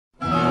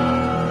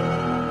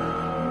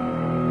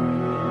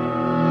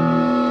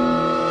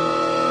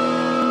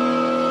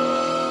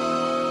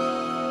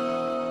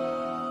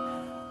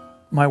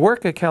My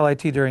work at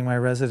Calit2 during my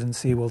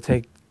residency will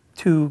take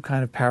two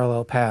kind of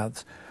parallel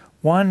paths.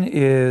 One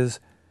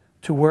is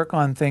to work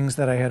on things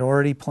that I had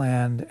already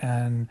planned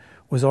and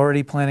was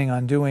already planning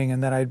on doing,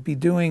 and that I'd be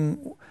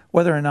doing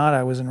whether or not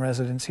I was in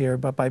residence here,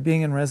 but by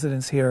being in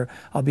residence here,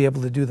 I'll be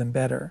able to do them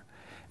better.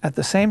 At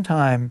the same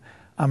time,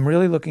 I'm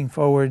really looking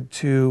forward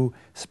to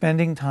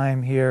spending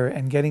time here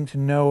and getting to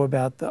know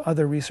about the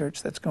other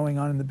research that's going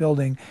on in the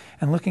building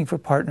and looking for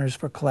partners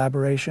for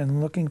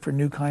collaboration, looking for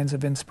new kinds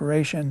of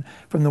inspiration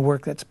from the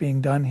work that's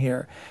being done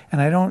here.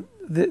 And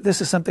this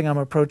is something I'm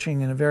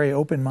approaching in a very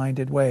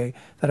open-minded way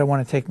that I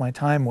want to take my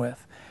time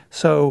with.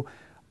 So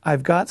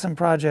I've got some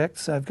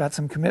projects, I've got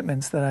some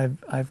commitments that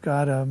I've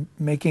got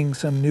making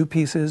some new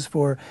pieces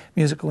for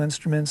musical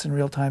instruments and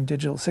real-time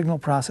digital signal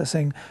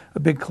processing,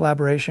 a big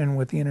collaboration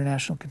with the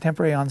International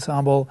Contemporary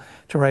Ensemble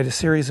to write a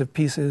series of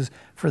pieces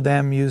for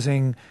them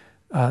using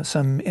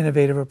some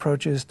innovative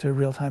approaches to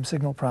real-time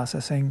signal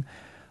processing,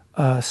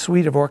 a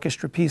suite of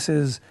orchestra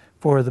pieces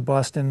for the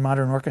Boston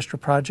Modern Orchestra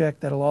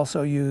Project that'll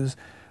also use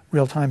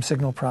real-time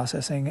signal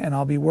processing, and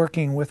I'll be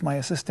working with my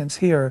assistants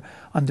here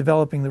on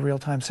developing the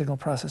real-time signal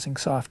processing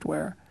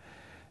software.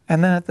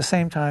 And then at the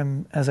same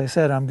time, as I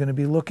said, I'm going to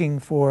be looking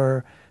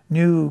for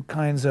new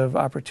kinds of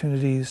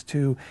opportunities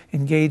to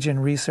engage in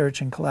research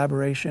and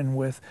collaboration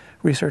with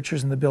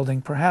researchers in the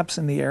building, perhaps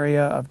in the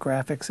area of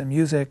graphics and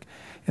music,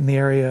 in the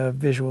area of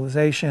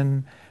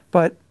visualization,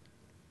 but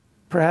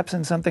perhaps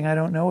in something I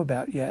don't know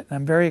about yet. And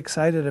I'm very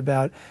excited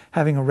about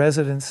having a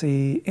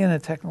residency in a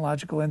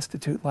technological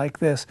institute like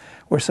this,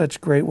 where such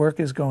great work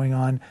is going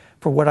on,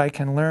 for what I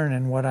can learn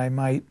and what I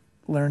might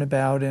learn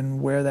about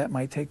and where that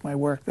might take my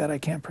work that I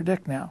can't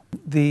predict now.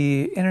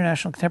 The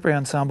International Contemporary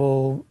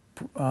Ensemble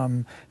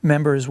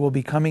members will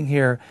be coming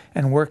here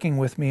and working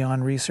with me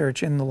on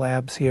research in the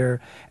labs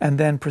here, and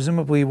then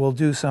presumably we'll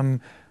do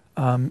some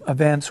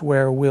events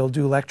where we'll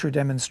do lecture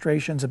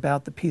demonstrations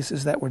about the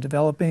pieces that we're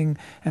developing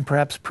and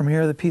perhaps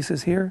premiere the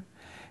pieces here.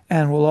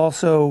 And we'll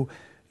also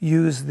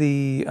use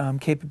the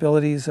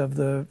capabilities of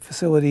the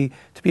facility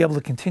to be able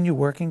to continue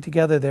working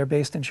together. They're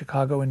based in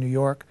Chicago and New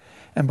York.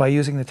 And by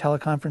using the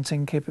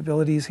teleconferencing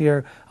capabilities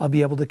here, I'll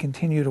be able to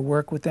continue to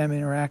work with them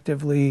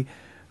interactively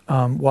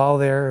while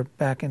they're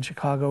back in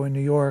Chicago and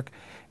New York.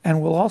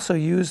 And we'll also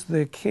use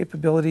the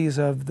capabilities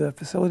of the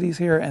facilities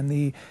here and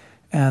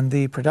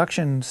the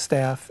production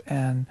staff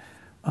and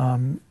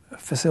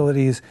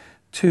facilities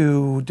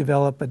to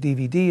develop a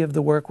DVD of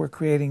the work we're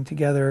creating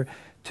together,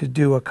 to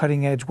do a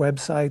cutting-edge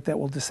website that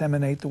will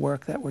disseminate the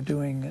work that we're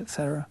doing,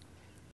 etc.